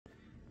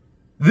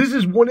This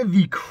is one of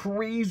the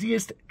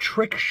craziest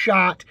trick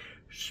shot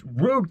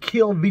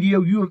roadkill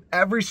video you have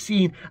ever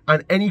seen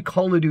on any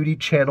Call of Duty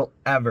channel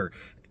ever.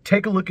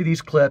 Take a look at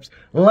these clips.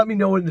 Let me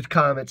know in the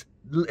comments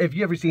if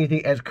you ever see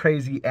anything as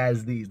crazy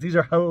as these. These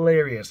are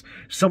hilarious.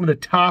 Some of the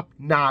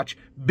top-notch,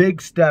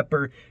 big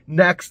stepper,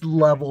 next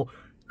level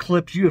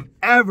clips you have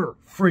ever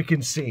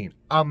freaking seen.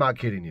 I'm not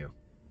kidding you.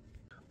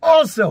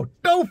 Also,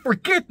 don't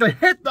forget to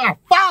hit the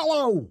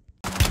follow!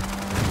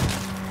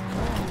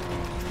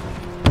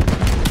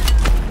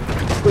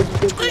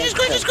 Squishy,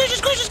 squishy, squishy,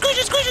 squishy,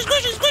 squishy, squishy,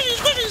 squishy,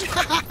 squishy,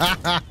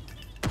 squishy.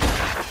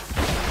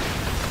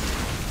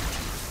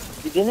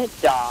 You didn't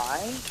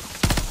die?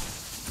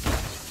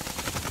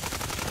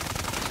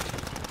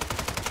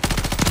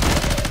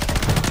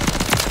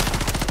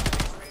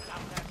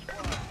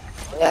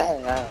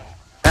 Yeah.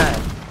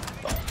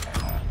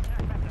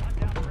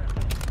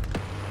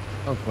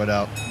 Don't quit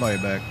out. Buy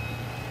it back.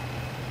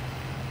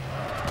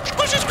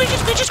 Squishy, squishy,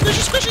 squishy,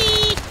 squishy,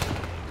 squishy.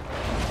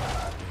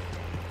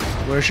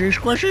 Squishy,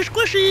 squishy,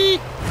 squishy.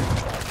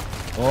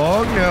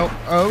 Oh no,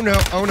 oh no,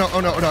 oh no, oh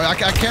no, oh no. I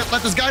can't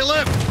let this guy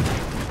live.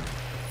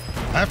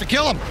 I have to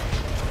kill him.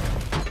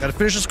 Gotta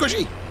finish the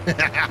squishy.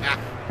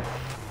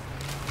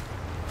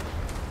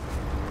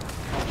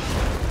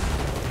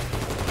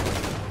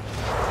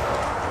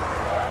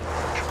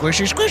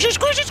 Squishy, squishy,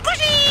 squishy,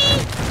 squishy.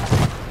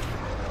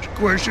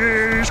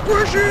 Squishy,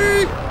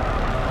 squishy.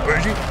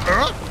 Squishy.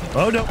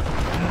 Oh no.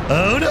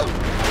 Oh no.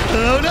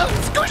 Oh no.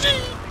 Squishy.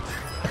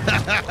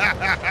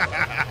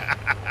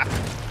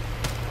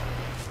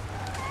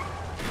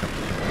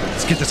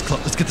 Let's get this club.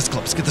 Let's get this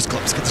club. Let's get this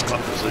club. Let's get this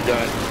club. There's a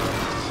guy.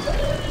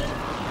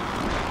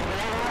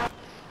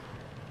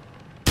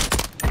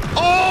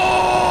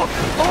 Oh!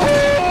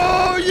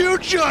 Oh! You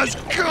just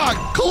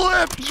got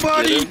clipped,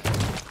 buddy.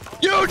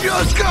 You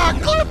just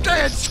got clipped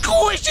and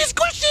squishy,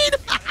 squishy.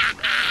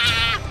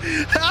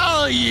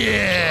 Hell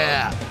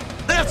yeah!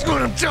 That's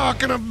what I'm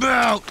talking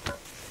about.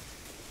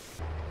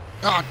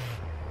 Oh,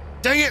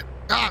 dang it.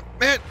 Ah,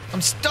 man, I'm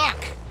stuck.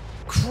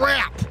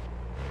 Crap.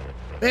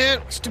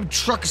 Man, stupid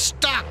truck is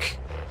stuck.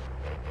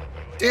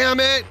 Damn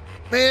it,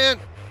 man.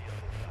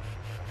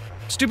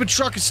 Stupid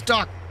truck is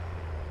stuck.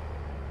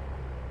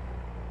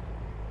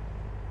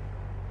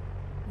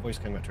 Voice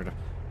came out, Turtle.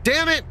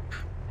 Damn it!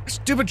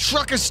 Stupid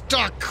truck is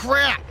stuck.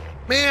 Crap,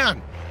 man.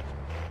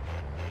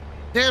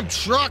 Damn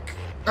truck.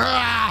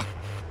 Ah,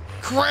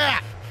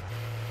 crap.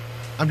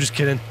 I'm just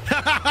kidding.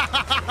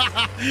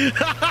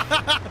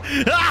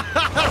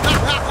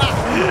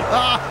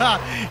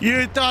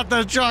 You thought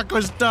the truck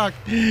was stuck.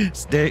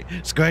 Stay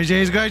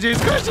squishy, squishy,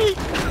 squishy.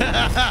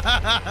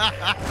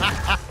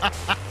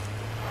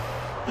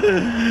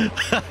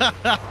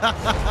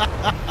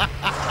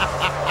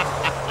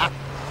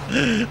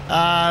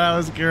 That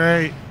was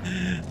great.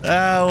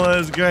 That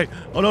was great.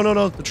 Oh no, no,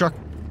 no, the truck.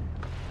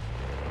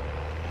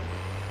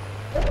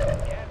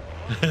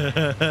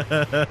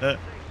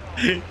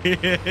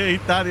 He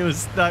thought he was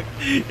stuck.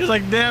 He was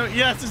like, damn it,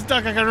 yes, it's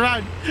stuck, I can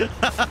run.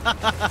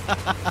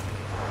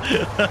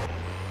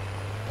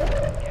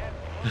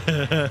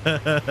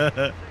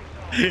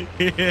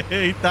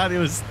 He thought he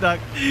was stuck.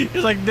 He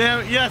was like, damn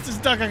it, yes, it's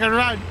stuck, I can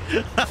run.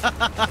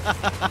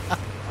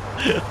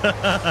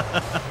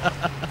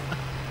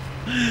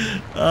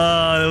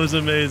 Oh, that was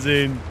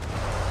amazing.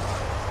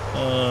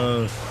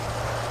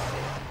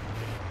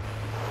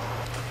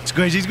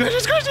 Squishy,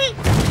 squishy, squishy.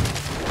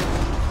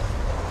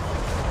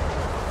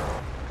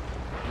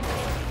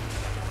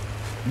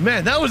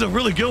 Man, that was a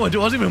really good one, too.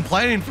 I wasn't even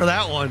planning for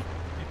that one.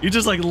 You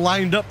just, like,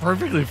 lined up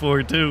perfectly for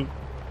it, too.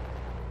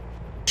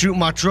 Shoot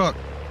my truck.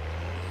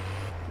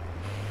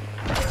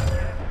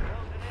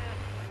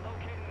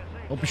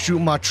 Hope you're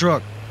shooting my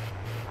truck.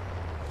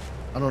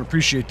 I don't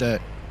appreciate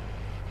that.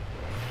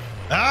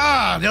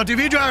 Ah, the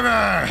LTV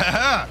driver!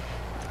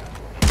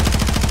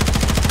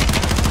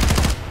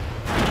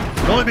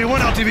 There'll only be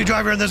one LTV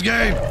driver in this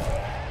game.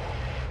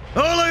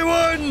 Only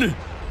one!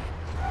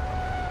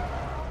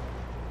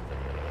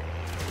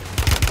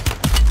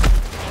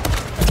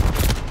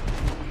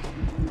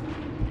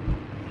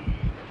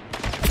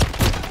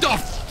 The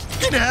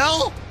fucking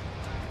hell?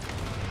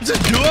 Is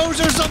it duos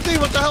or something?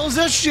 What the hell is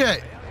this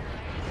shit?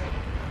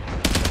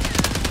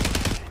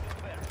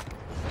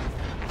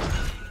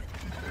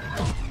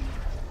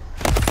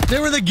 They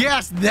were the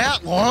gas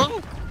that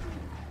long?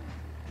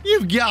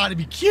 You've got to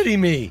be kidding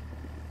me.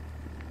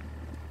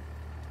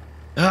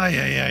 Ay,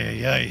 ay, ay,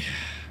 ay, ay.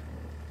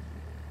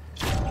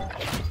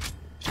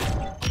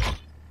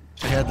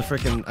 I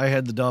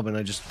had the dub and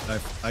I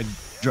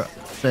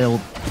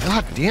failed.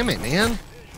 God damn it, man.